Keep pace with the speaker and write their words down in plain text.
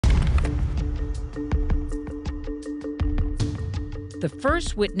The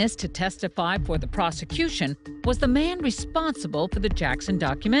first witness to testify for the prosecution was the man responsible for the Jackson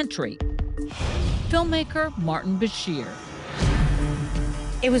documentary, filmmaker Martin Bashir.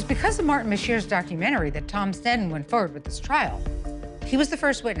 It was because of Martin Bashir's documentary that Tom Sneddon went forward with this trial. He was the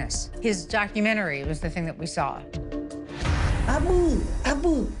first witness. His documentary was the thing that we saw. Abu,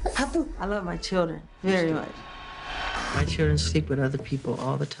 Abu, Abu. I love my children very much. My children sleep with other people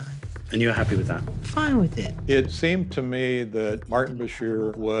all the time. And you're happy with that? Fine with it. It seemed to me that Martin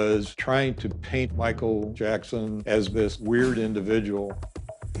Bashir was trying to paint Michael Jackson as this weird individual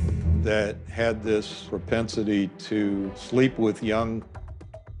that had this propensity to sleep with young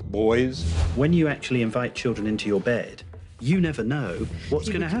boys. When you actually invite children into your bed, you never know what's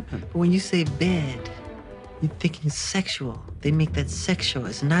going to happen. When you say bed, you're thinking sexual. They make that sexual.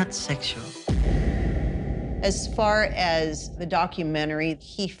 It's not sexual. As far as the documentary,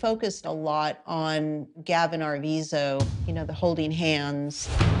 he focused a lot on Gavin Arvizo, you know, the holding hands.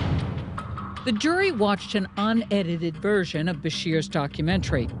 The jury watched an unedited version of Bashir's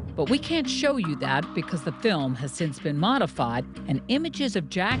documentary, but we can't show you that because the film has since been modified and images of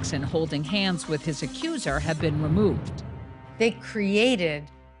Jackson holding hands with his accuser have been removed. They created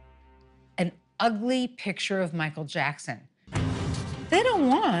an ugly picture of Michael Jackson. They don't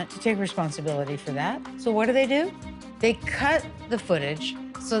want to take responsibility for that. So what do? They cut the footage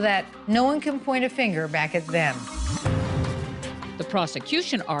so that no one can point a finger back at them. The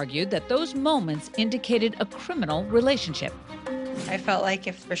prosecution argued that those moments indicated a criminal relationship. I felt like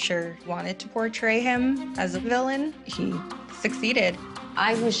if Bashir wanted to portray him as a villain, he succeeded.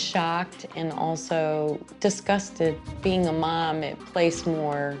 I was shocked and also disgusted. Being a mom, it placed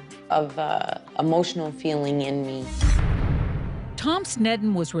more of an emotional feeling in me. Tom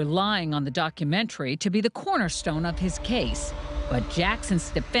Sneddon was relying on the documentary to be the cornerstone of his case, but Jackson's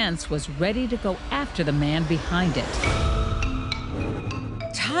defense was ready to go after the man behind it.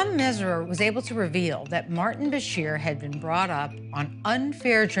 Tom Mesereau was able to reveal that Martin Bashir had been brought up on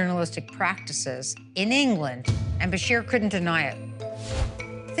unfair journalistic practices in England, and Bashir couldn't deny it.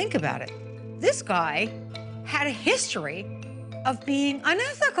 Think about it. This guy had a history of being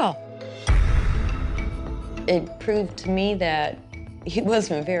unethical. It proved to me that he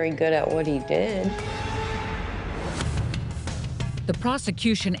wasn't very good at what he did. The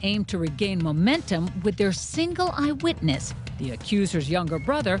prosecution aimed to regain momentum with their single eyewitness, the accuser's younger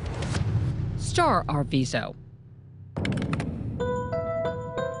brother, Star Arvizo.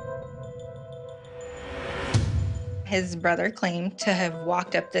 His brother claimed to have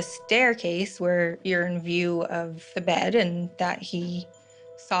walked up the staircase where you're in view of the bed and that he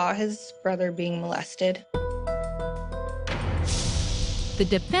saw his brother being molested. The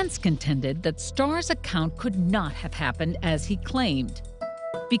defense contended that Starr's account could not have happened as he claimed,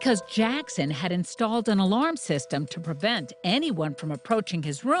 because Jackson had installed an alarm system to prevent anyone from approaching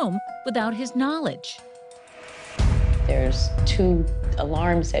his room without his knowledge. There's 2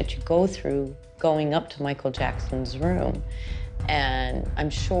 alarms that you go through going up to Michael Jackson's room. And I'm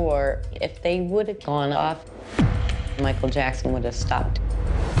sure if they would have gone off, Michael Jackson would have stopped.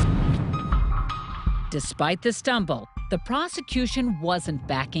 Despite the stumble, the prosecution wasn't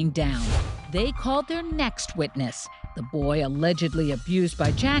backing down. They called their next witness, the boy allegedly abused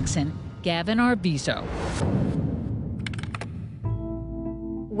by Jackson, Gavin Arvizo.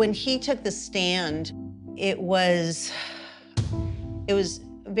 When he took the stand, it was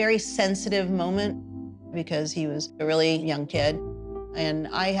a very sensitive moment because he was a really young kid, and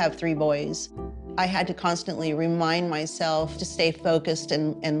I have 3 boys. I had to constantly remind myself to stay focused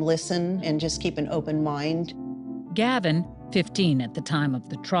and listen and just keep an open mind. Gavin, 15 at the time of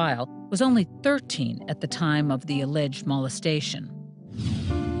the trial, was only 13 at the time of the alleged molestation.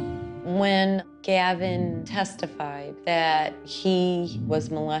 When Gavin testified that he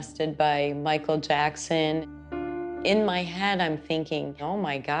was molested by Michael Jackson, in my head I'm thinking, oh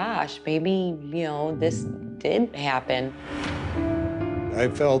my gosh, maybe, this did happen. I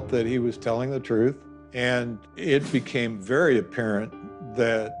felt that he was telling the truth, and it became very apparent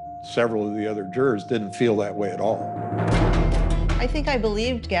that several of the other jurors didn't feel that way at all. I think I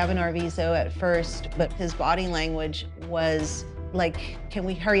believed Gavin Arvizo at first, but his body language was like, can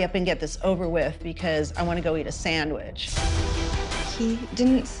we hurry up and get this over with because I want to go eat a sandwich. He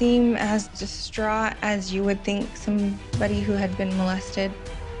didn't seem as distraught as you would think somebody who had been molested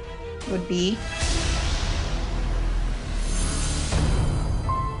would be.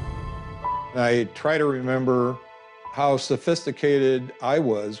 I try to remember how sophisticated I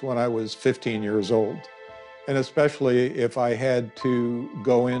was when I was 15 years old. And especially if I had to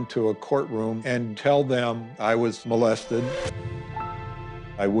go into a courtroom and tell them I was molested,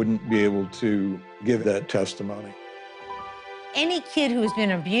 I wouldn't be able to give that testimony. Any kid who has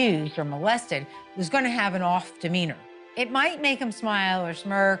been abused or molested was going to have an off demeanor. It might make him smile or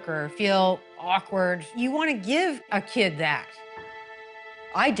smirk or feel awkward. You want to give a kid that.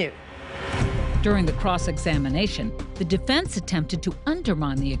 I do. During the cross-examination, the defense attempted to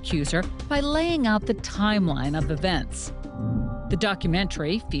undermine the accuser by laying out the timeline of events. The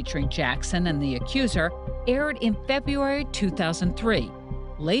documentary featuring Jackson and the accuser aired in February 2003.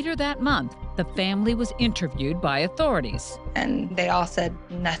 Later that month, the family was interviewed by authorities. And they all said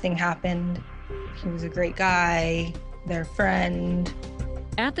nothing happened. He was a great guy, their friend.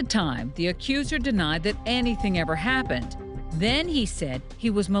 At the time, the accuser denied that anything ever happened. Then he said he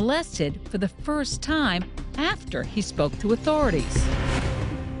was molested for the first time after he spoke to authorities.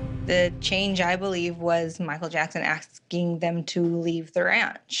 The change, I believe, was Michael Jackson asking them to leave the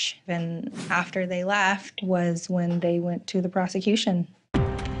ranch. And after they left was when they went to the prosecution.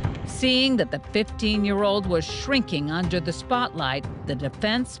 Seeing that the 15-year-old was shrinking under the spotlight, the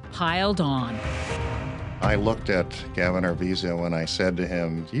defense piled on. I looked at Gavin Arvizo and I said to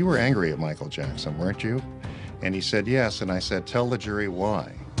him, "You were angry at Michael Jackson, weren't you?" And he said, "Yes." And I said, "Tell the jury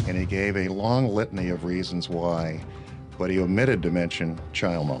why." And he gave a long litany of reasons why, but he omitted to mention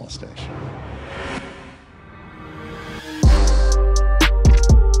child molestation.